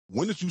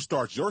When did you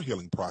start your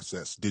healing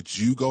process? Did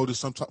you go to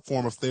some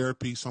form of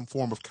therapy, some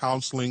form of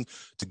counseling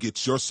to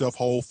get yourself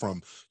whole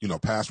from,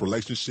 past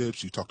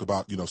relationships? You talked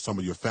about, some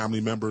of your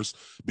family members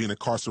being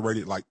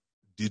incarcerated. Like,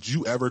 did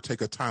you ever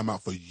take a time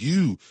out for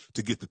you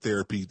to get the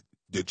therapy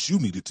that you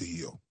needed to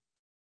heal?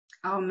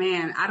 Oh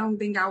man, I don't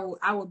think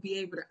I would be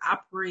able to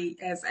operate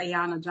as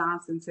Ayana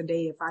Johnson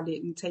today if I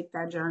didn't take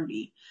that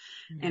journey.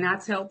 Mm-hmm. And I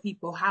tell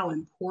people how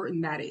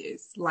important that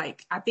is.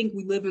 Like, I think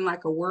we live in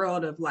like a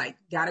world of like,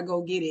 gotta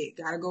go get it,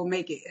 gotta go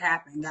make it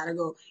happen, gotta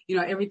go,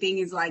 everything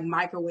is like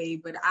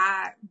microwave. But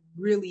I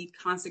really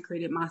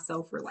consecrated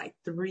myself for like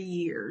 3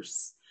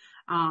 years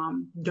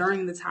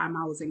during the time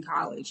I was in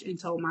college and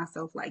told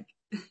myself like,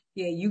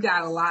 yeah, you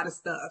got a lot of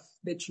stuff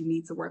that you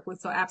need to work with.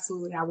 So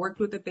absolutely, I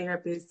worked with a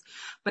therapist,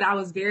 but I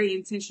was very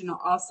intentional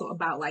also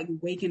about like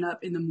waking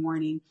up in the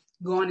morning,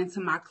 going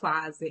into my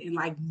closet and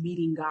like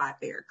meeting God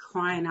there,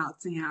 crying out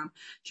to him,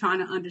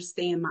 trying to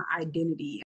understand my identity.